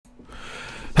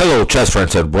Hello chess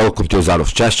friends, and welcome to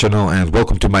Jozarov's chess channel, and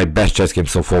welcome to my best chess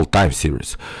games of all time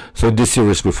series. So in this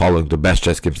series we're following the best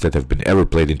chess games that have been ever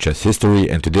played in chess history,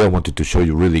 and today I wanted to show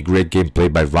you a really great game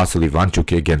played by Vassily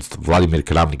Ivacnhuck against Vladimir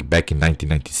Kramnik back in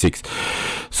 1996.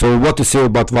 So what to say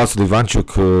about Vassily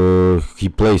Ivacnhuck? He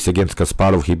plays against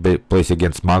Kasparov, he plays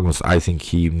against Magnus. I think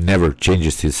he never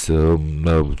changes his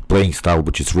playing style,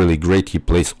 which is really great. He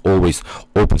plays always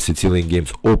open Sicilian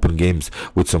games, open games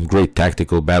with some great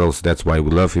tactical battles. That's why we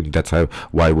love him. That's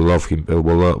why we love him.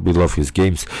 We love his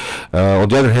games. On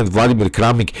the other hand, Vladimir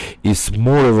Kramnik is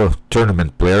more of a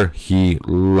tournament player. He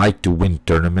liked to win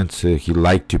tournaments. He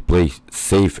liked to play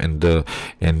safe and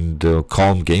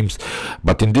calm games.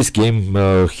 But in this game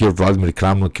here, Vladimir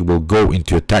Kramnik will go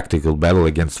into a tactical battle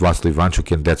against Vassily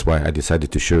Ivacnhuck, and that's why I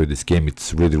decided to show you this game.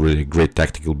 It's really great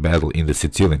tactical battle in the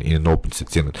Sicilian, in an open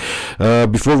Sicilian.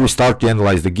 Before we start to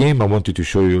analyze the game, I wanted to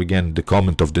show you again the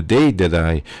comment of the day that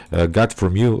I got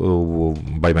from you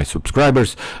by my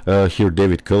subscribers. Here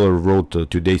David Keller wrote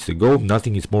 2 days ago,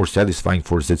 nothing is more satisfying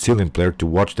for a Sicilian player to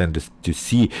watch than to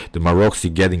see the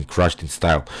Maroczy getting crushed in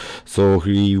style. So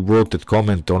he wrote that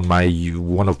comment on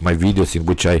one of my videos in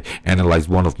which I analyzed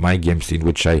one of my games in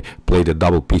which I played a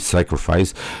double piece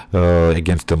sacrifice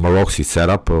against the Maroczy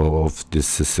setup of this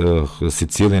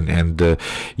Sicilian, and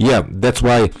yeah, that's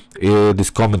why this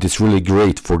comment is really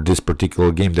great for this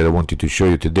particular game that I wanted to show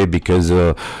you today, because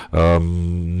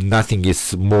nothing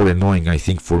is more annoying, I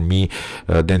think, for me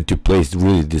than to place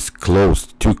really this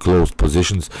too close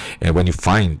positions, and when you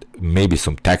find maybe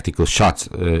some tactical shots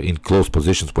in close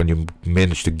positions, when you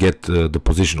manage to get the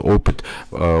position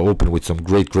open with some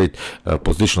great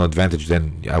positional advantage,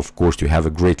 then of course you have a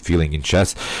great feeling in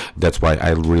chess. That's why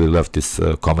I really love this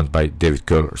comment by David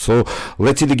Keller. So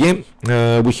let's see the game.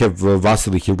 We have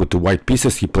Vassily here with the white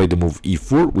pieces. He played the move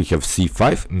e4. We have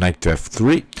c5, knight to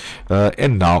f3,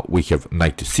 and now we have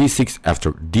knight to c6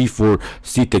 after d4,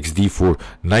 c takes d4,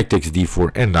 knight takes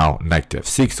d4, and now knight to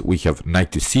f6. We have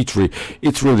knight to c3.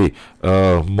 It's really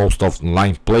most often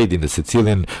line played in the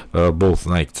Sicilian. Both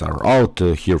knights are out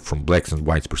here from blacks and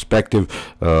whites perspective.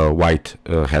 White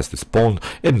has this pawn,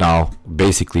 and now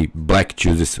basically black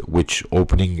chooses which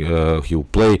opening he will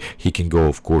play. He can go,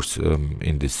 of course,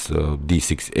 in this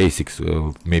d6,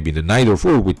 a6, maybe the knight,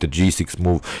 or with the g6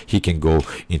 move he can go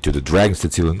into the dragon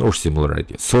Sicilian or similar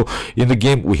ideas. So in the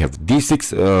game we have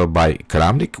d6 by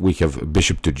Kramnik, we have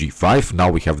bishop to g5, now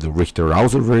we have the Richter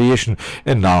Rauser variation,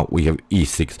 and now we have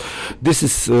e6. This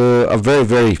is a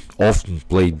very often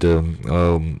played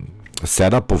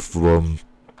setup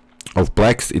of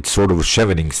blacks. It's sort of a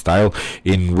chevening style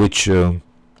in which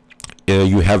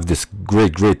you have this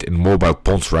great and mobile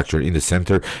pawn structure in the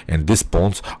center, and these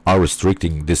pawns are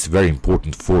restricting this very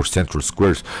important 4 central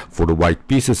squares for the white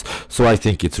pieces. So I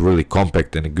think it's really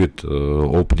compact and a good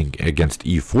opening against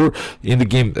e4. In the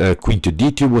game, queen to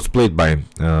d2 was played by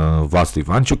Vassily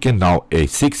Ivacnhuck, and now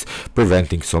a6,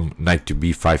 preventing some knight to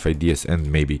b5 ideas and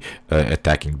maybe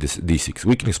attacking this d6.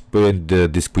 We can explain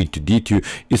this queen to d2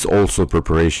 is also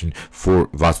preparation for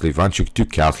Vassily Ivacnhuck to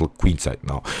castle queenside.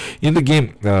 Now in the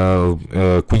game,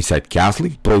 queenside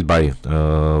castling played by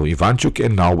Ivanchuk,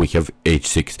 and now we have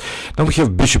h6. Now we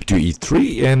have bishop to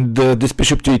e3, and this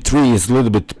bishop to e3 is a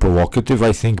little bit provocative,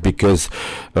 I think, because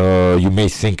you may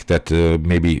think that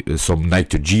maybe some knight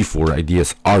to g4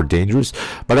 ideas are dangerous,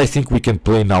 but I think we can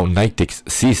play now knight takes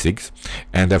c6,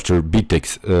 and after b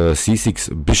takes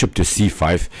c6, bishop to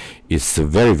c5 is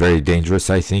very dangerous.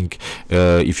 I think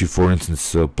if you, for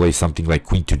instance, play something like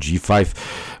queen to g5,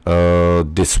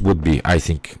 this would be, I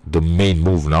think, the main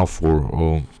move now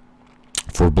for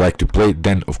black to play.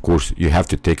 Then of course you have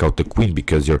to take out the queen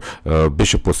because your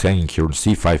bishop was hanging here on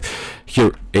c5.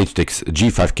 Here h takes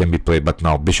g5 can be played, but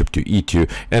now bishop to e2,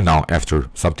 and now after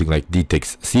something like d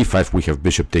takes c5 we have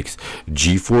bishop takes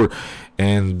g4.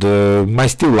 And I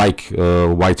still like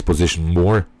white's position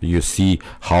more. You see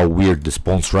how weird this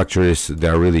pawn structure is.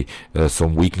 There are really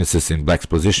some weaknesses in black's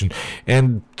position,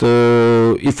 and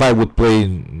if I would play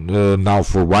now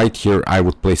for white here, I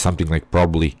would play something like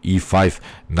probably e5,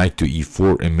 knight to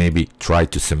e4, and maybe try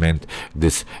to cement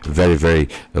this very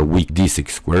weak d6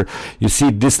 square. You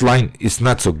see, this line is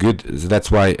not so good.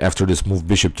 That's why after this move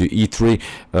bishop to e3,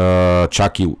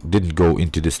 Chucky didn't go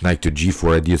into this knight to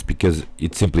g4 ideas, because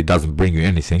it simply doesn't bring you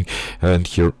anything. And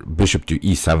here bishop to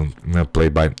e7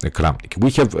 played by Kramnik.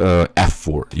 We have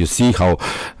f4. You see how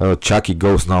Chucky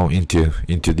goes now into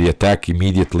the attack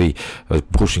immediately,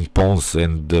 pushing pawns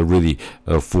and really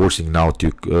forcing now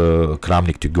to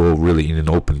Kramnik to go really in an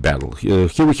open battle.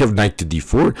 Here we have knight to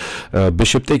d4,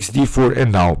 bishop takes d4,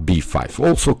 and now b5.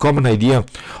 Also common idea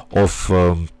of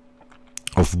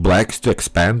of blacks to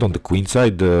expand on the queen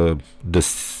side. The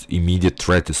immediate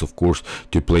threat is of course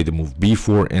to play the move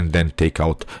b4 and then take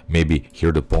out maybe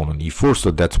here the pawn on e4.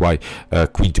 So that's why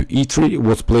queen to e3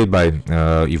 was played by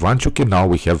Ivanchuk, and now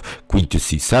we have queen to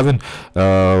c7,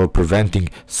 preventing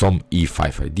some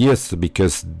e5 ideas,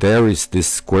 because there is this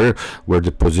square where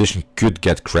the position could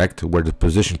get cracked, where the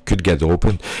position could get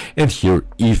opened, and here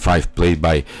e5 played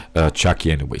by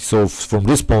Chucky anyway. So from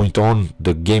this point on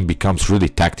the game becomes really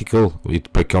tactical,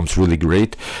 it becomes really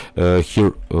great.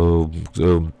 Here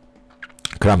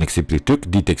Kramnik simply took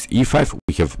d takes e5,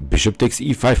 we have bishop takes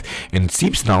e5, and it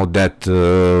seems now that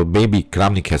maybe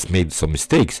Kramnik has made some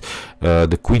mistakes.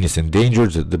 The queen is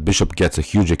endangered, the bishop gets a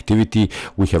huge activity,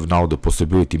 we have now the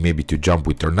possibility maybe to jump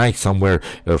with our knight somewhere,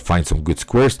 find some good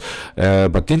squares,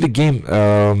 but in the game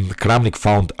Kramnik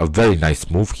found a very nice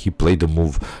move. He played the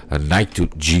move knight to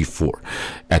g4,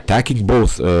 attacking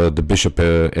both the bishop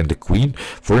and the queen.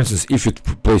 For instance, if you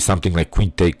play something like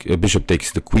bishop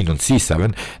takes the queen on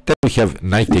c7, then we have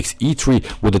knight takes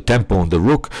e3 with a tempo on the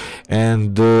rook,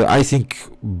 and I think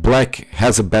black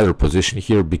has a better position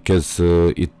here, because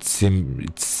it's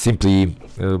simply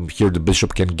here the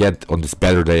bishop can get on this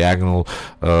better diagonal.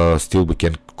 Still we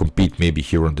can compete maybe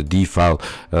here on the d file,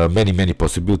 many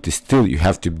possibilities. Still you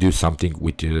have to do something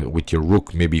with your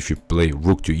rook. Maybe if you play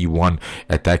rook to e1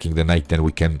 attacking the knight, then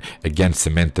we can again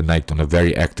cement the knight on a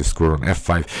very active square on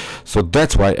f5. So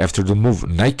that's why after the move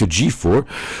knight to g4,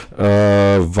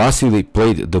 Vassily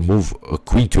played the move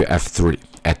queen to f3,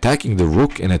 attacking the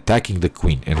rook and attacking the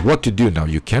queen. And what to do now?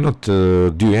 You cannot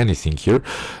do anything here.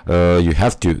 You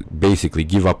have to basically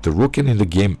give up the rook, and in the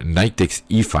game knight takes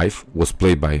e5 was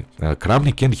played by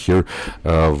Kramnik, and here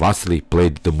Vassily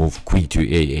played the move queen to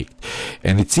a8.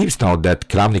 And it seems now that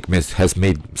Kramnik has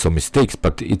made some mistakes,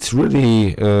 but it's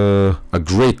really a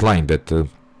great line that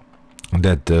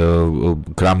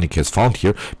Kramnik has found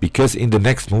here, because in the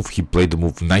next move he played the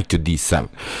move knight to d7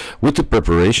 with the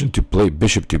preparation to play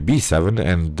bishop to b7,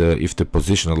 and if the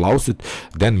position allows it,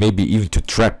 then maybe even to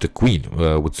trap the queen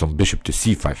with some bishop to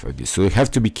c5 ideas. So you have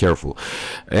to be careful,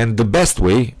 and the best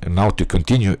way now to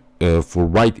continue for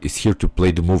white is here to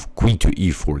play the move queen to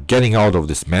e4, getting out of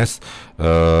this mess,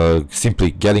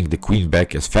 simply getting the queen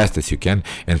back as fast as you can.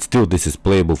 And still this is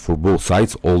playable for both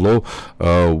sides, although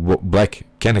black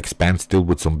can expand still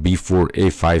with some b4,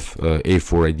 a5,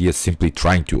 a4 ideas, simply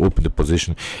trying to open the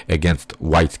position against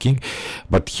white's king.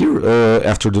 But here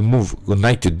after the move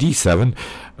knight to d7,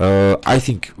 I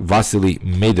think Vassily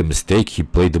made a mistake. He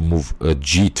played the move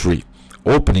g3,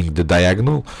 opening the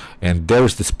diagonal, and there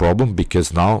is this problem,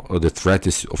 because now the threat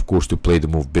is of course to play the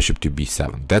move bishop to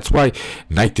b7. That's why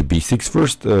knight to b6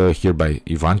 first here by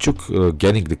Ivanchuk,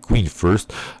 getting the queen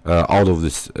first out of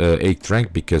this 8th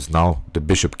rank, because now the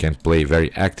bishop can play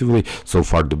very actively. So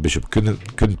far the bishop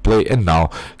couldn't play, and now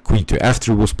queen to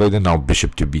f3 was played, and now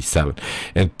bishop to b7.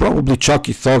 And probably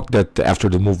Chucky thought that after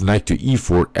the move knight to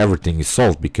e4 everything is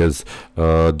solved, because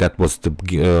that was the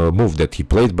move that he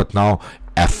played. But now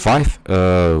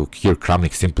f5, here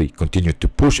Kramnik simply continued to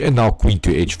push, and now queen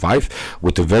to h5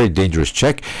 with a very dangerous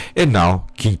check, and now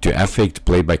king to f8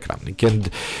 played by Kramnik. And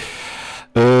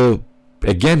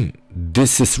again,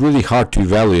 this is really hard to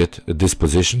evaluate this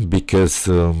position, because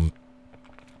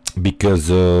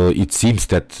it seems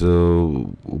that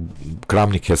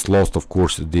Kramnik has lost of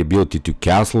course the ability to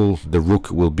castle. The rook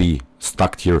will be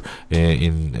stuck here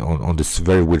on this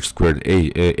very weird square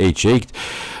h8,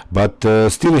 but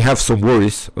still you have some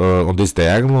worries on this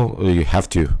diagonal. You have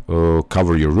to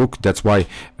cover your rook. That's why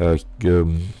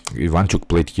Ivanchuk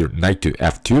played here knight to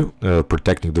f2,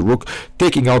 protecting the rook.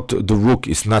 Taking out the rook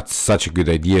is not such a good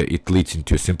idea. It leads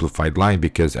into a simplified line,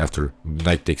 because after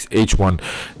knight takes h1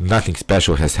 nothing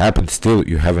special has happened. Still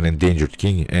you have an endangered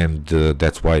king, and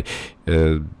that's why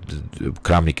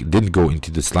Kramnik didn't go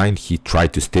into this line. He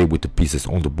tried to stay with the pieces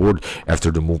on the board. After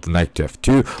the move knight to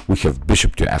f2, we have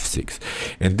bishop to f6,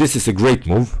 and this is a great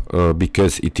move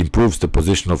because it improves the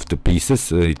position of the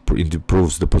pieces, it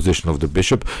improves the position of the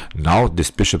bishop. Now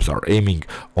these bishops are aiming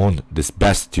on this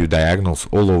best two diagonals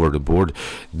all over the board.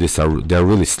 They're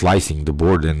really slicing the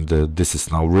board, and this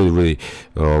is now really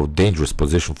dangerous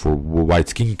position for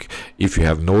white's king. If you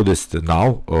have noticed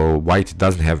now, white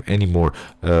doesn't have any more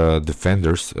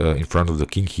defenders in front of the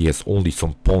king. He has only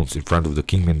some pawns in front of the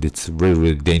king, and it's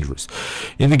really dangerous.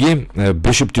 In the game,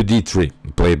 bishop to d3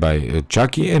 played by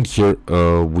Chucky, and here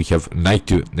we have knight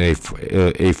to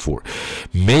a4.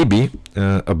 Maybe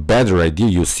a better idea.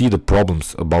 You see the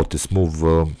problems about this move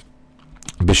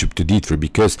bishop to d3,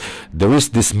 because there is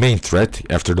this main threat.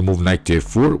 After the move knight to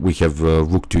f4, we have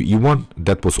rook to e1.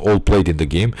 That was all played in the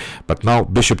game, but now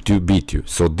bishop to b2.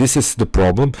 So this is the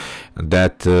problem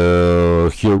that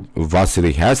here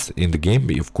Vassily has in the game.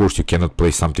 Of course, you cannot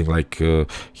play something like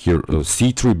here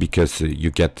c3, because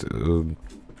you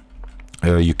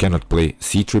cannot play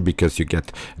c3 because you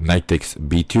get knight takes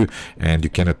b2, and you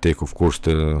cannot take, of course,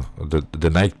 the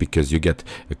knight, because you get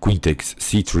queen takes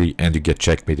c3 and you get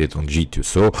checkmated on g2.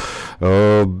 So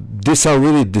these are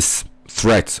really these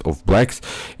threats of blacks,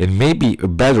 and maybe a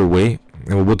better way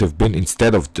would have been,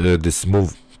 instead of this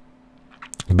move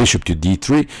bishop to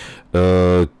d3,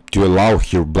 to allow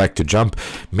here black to jump,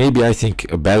 maybe I think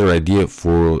a better idea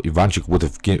for Ivanchuk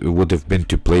would have been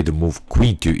to play the move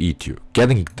queen to e2,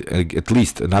 getting at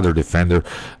least another defender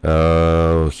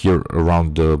here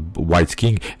around the white's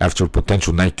king. After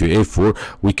potential knight to a4,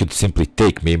 we could simply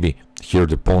take maybe here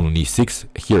the pawn on e6.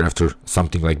 Here, after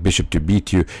something like bishop to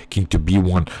b2, king to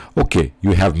b1, okay,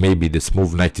 you have maybe this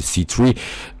move knight to c3,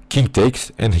 king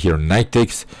takes, and here knight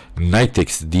takes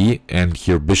d, and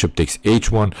here bishop takes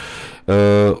h1.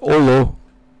 Although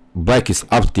black is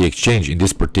up the exchange in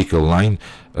this particular line,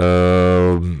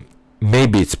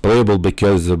 maybe it's playable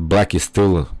because black is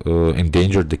still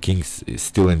endangered, the king is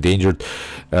still endangered,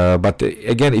 but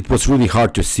again, it was really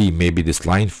hard to see maybe this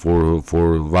line for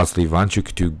Vassily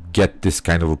Ivacnhuck to get this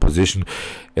kind of a position,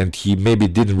 and he maybe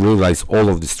didn't realize all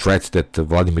of the threats that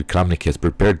Vladimir Kramnik has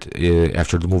prepared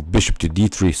after the move bishop to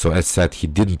d3. So as said, he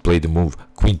didn't play the move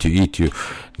queen to e2,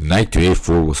 knight to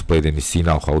a4 was played, and you see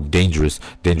now how dangerous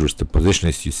the position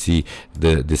is. You see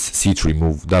this c3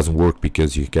 move doesn't work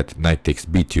because you get knight takes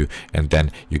b2, and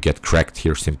then you get cracked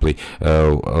here simply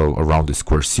around the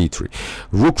square c3.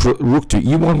 Rook to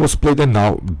e1 was played, and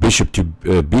now bishop to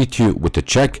b2 with a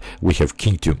check. We have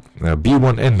king to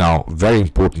b1, and now very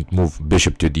important move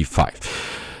bishop to d5.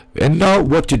 And now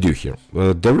what to do here?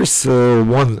 There is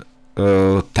one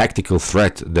tactical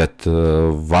threat that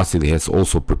Vassily has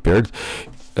also prepared.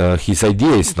 His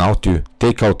idea is now to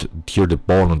take out here the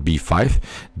pawn on b5,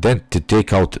 then to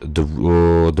take out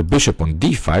the bishop on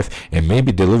d5, and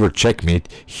maybe deliver checkmate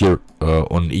here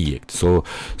on e8. So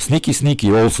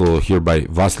sneaky also here by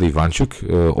Vassily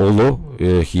Ivacnhuck, although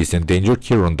he is endangered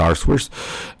here on dark squares.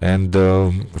 And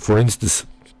for instance,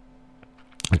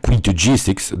 queen to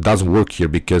g6 doesn't work here,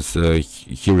 because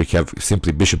here we have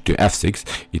simply bishop to f6.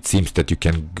 It seems that you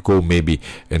can go maybe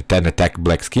and then attack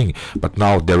black's king, but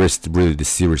now there is really the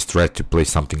serious threat to play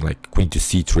something like queen to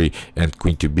c3 and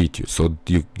queen to b2. So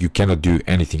you cannot do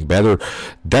anything better.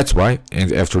 That's why,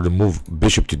 and after the move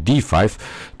bishop to d5,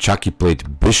 Chucky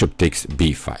played bishop takes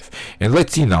b5. And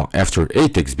let's see now, after a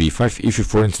takes b5, if you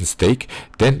for instance take,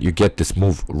 then you get this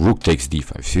move rook takes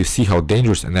d5. So you see how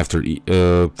dangerous. And after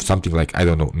something like, I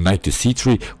don't know, knight to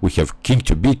c3, we have king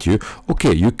to b2.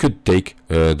 Okay, you could take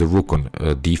the rook on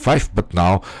d5, but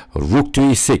now rook to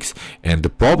e6. And the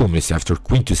problem is, after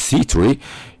queen to c3,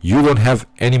 you don't have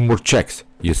any more checks.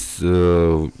 Yes,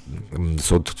 so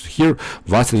here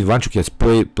Vassily Ivacnhuck has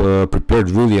prepared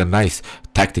really a nice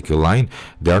tactical line.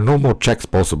 There are no more checks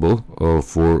possible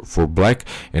for black,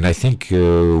 and I think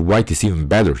white is even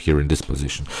better here in this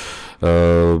position.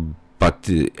 But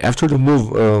after the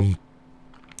move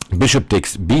bishop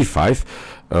takes b5,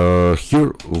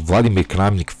 here Vladimir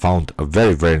Kramnik found a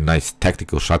very nice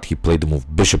tactical shot. He played the move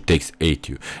bishop takes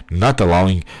a2, not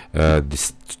allowing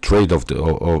this trade of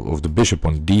the bishop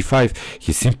on d5.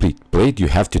 He simply played, you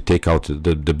have to take out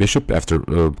the bishop. After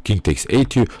king takes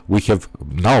a2, we have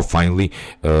now finally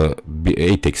a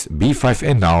takes b5,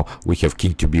 and now we have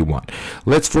king to b1.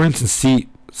 Let's for instance see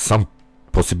some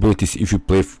possibilities if you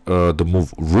play the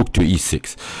move rook to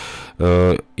e6.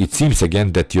 It seems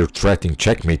again that you're threatening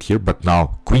checkmate here, but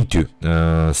now queen to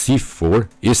c4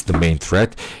 is the main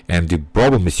threat, and the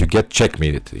problem is you get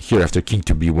checkmated. Here after king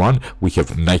to b1, we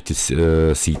have knight to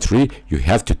c3. You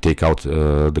have to take out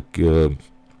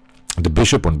the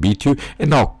bishop on b2, and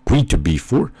now queen to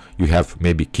b4. You have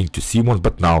maybe king to c1,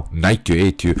 but now knight to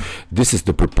a2. This is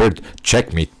the prepared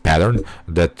checkmate pattern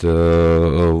that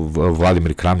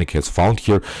Vladimir Kramnik has found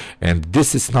here, and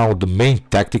this is now the main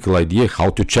tactical idea how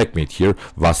to checkmate here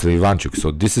Vassily Ivacnhuck.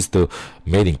 So this is the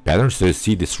mating pattern. So you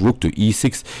see this rook to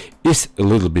e6 is a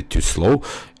little bit too slow,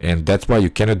 and that's why you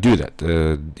cannot do that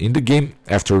in the game.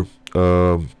 After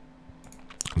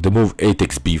the move a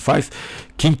takes b5,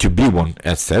 king to b1,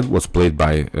 as said, was played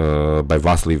by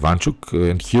Vassily Ivacnhuck,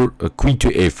 and here queen to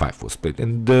a5 was played.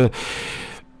 And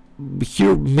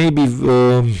here maybe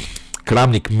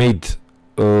Kramnik made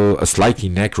a slight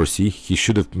inaccuracy. He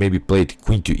should have maybe played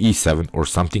queen to e7 or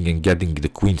something, and getting the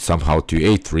queen somehow to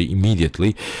a3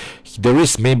 immediately. There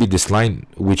is maybe this line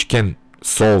which can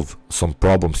solve some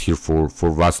problems here for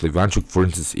Vassily Ivacnhuck. For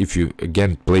instance, if you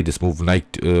again play this move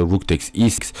knight rook takes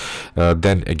e6,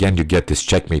 then again you get this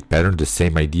checkmate pattern, the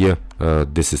same idea.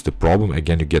 This is the problem.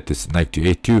 Again you get this knight to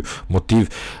a2 motif,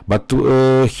 but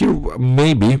here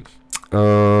maybe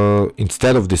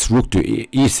instead of this rook to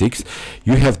e6,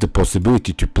 you have the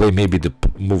possibility to play maybe the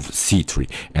move c3,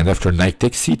 and after knight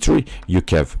takes c3 you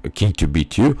have king to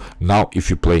b2. Now if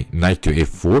you play knight to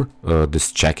a4,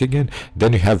 this check again,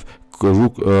 then you have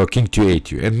rook, king to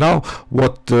a2. And now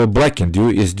what black can do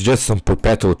is just some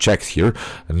perpetual checks here,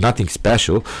 nothing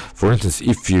special. For instance,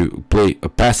 if you play a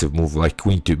passive move like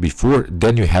queen to b4,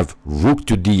 then you have rook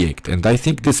to d8, and I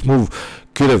think this move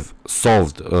could have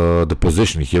solved the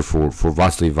position here for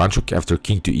Vassily Ivacnhuck. After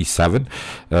king to e7,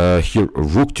 here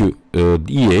rook to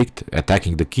e8,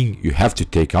 attacking the king, you have to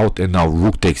take out, and now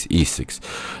rook takes e6.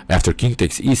 After king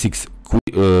takes e6,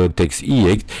 queen takes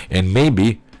e8, and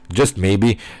maybe, just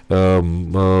maybe,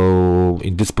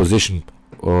 in this position,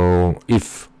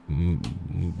 if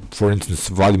for instance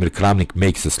Vladimir Kramnik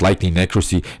makes a slight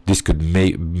inaccuracy, this could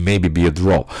maybe be a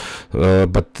draw.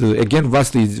 But again,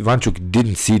 Vassily Ivacnhuck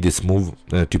didn't see this move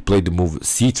to play the move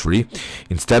c3.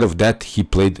 Instead of that, he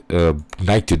played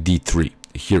knight to d3.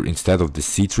 Here, instead of the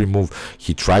c3 move,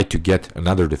 he tried to get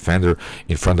another defender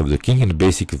in front of the king, and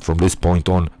basically from this point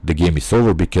on the game is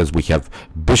over, because we have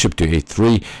bishop to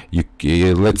a3.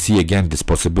 Let's see again this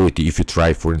possibility. If you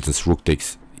try, for instance, rook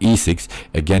takes e6,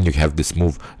 again you have this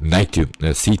move knight to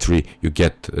c3, you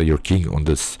get your king on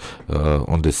this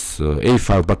a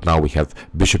file, but now we have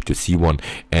bishop to c1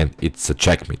 and it's a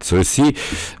checkmate. So you see,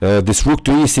 this rook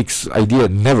to e6 idea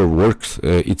never works.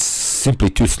 It's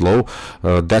simply too slow.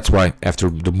 That's why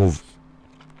after the move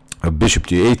bishop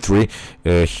to a3,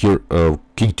 here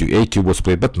king to a2 was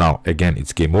played, but now again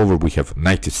it's game over. We have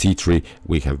knight to c3,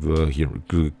 we have here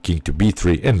king to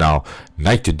b3, and now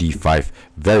knight to d5.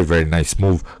 Very nice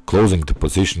move, closing the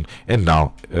position. And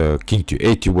now king to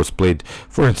a2 was played.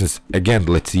 For instance, again,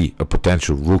 let's see a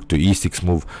potential rook to e6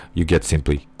 move. You get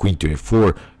simply queen to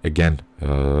a4, again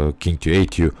king to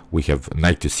a2, we have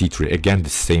knight to c3, again the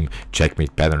same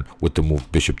checkmate pattern with the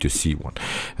move bishop to c1.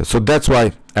 So that's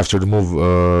why after the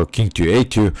move king to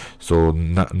a2, so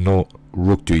no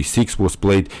rook to e6 was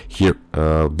played. Here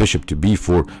bishop to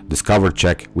b4, discovered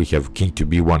check, we have king to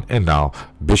b1, and now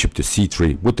bishop to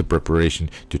c3 with the preparation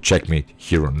to checkmate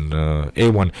here on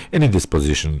a1. And in this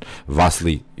position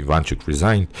Vassily Ivacnhuck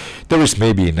resigned. There is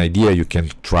maybe an idea you can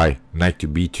try knight to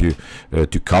b2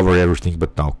 to cover everything,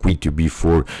 but now queen to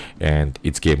b4 and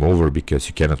it's game over, because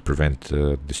you cannot prevent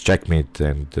this checkmate.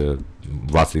 And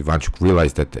Vassily Ivacnhuck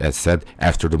realized that, as said,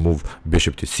 after the move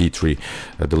bishop to c3,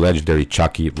 the legendary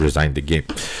Chucky resigned the game.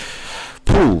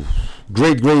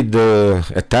 Great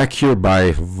attack here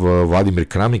by Vladimir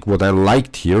Kramnik. What I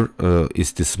liked here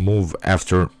is this move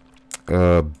after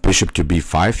bishop to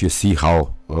b5. You see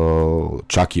how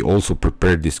Chucky also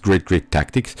prepared this great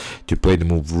tactics to play the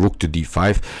move rook to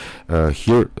d5.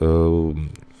 Here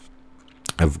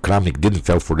Kramnik didn't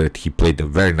fall for that. He played a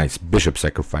very nice bishop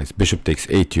sacrifice, bishop takes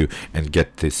a2, and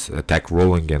get this attack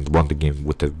rolling and won the game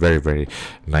with a very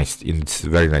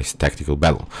nice tactical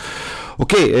battle.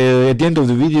 Okay, at the end of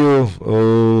the video,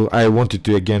 I wanted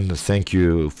to again thank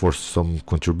you for some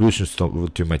contributions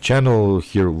to my channel.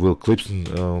 Here Will Clipson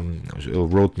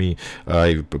wrote me,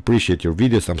 I appreciate your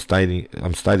videos.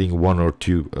 I'm studying 1 or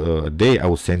 2 a day. I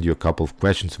will send you a couple of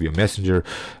questions via messenger.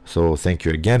 So thank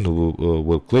you again,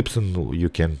 Will Clipson. You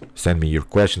can send me your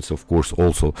questions, of course,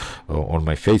 also on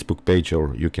my Facebook page,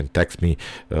 or you can text me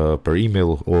per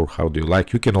email, or how do you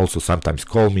like. You can also sometimes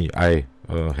call me. I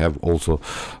have also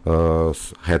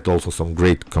had some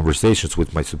great conversations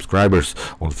with my subscribers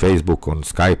on Facebook, on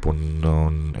Skype,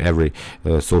 on every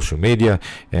social media,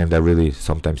 and I really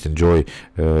sometimes enjoy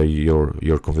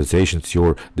your conversations,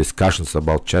 your discussions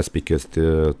about chess, because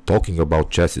talking about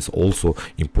chess is also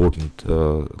important,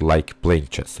 like playing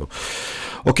chess. So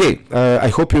okay, I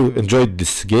hope you enjoyed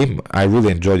this game. I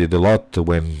really enjoyed it a lot.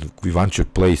 When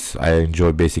Ivanchuk plays, I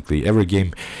enjoy basically every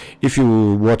game. If you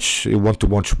want to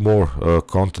watch more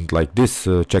content like this,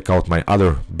 check out my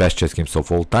other best chess games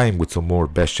of all time, with some more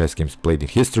best chess games played in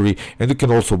history. And you can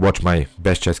also watch my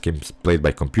best chess games played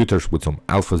by computers, with some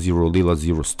Alpha Zero, Lila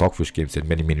Zero, Stockfish games, and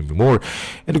many more.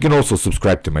 And you can also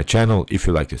subscribe to my channel if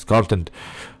you like this content.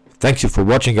 Thanks you for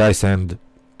watching, guys, and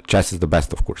chess is the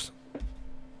best, of course.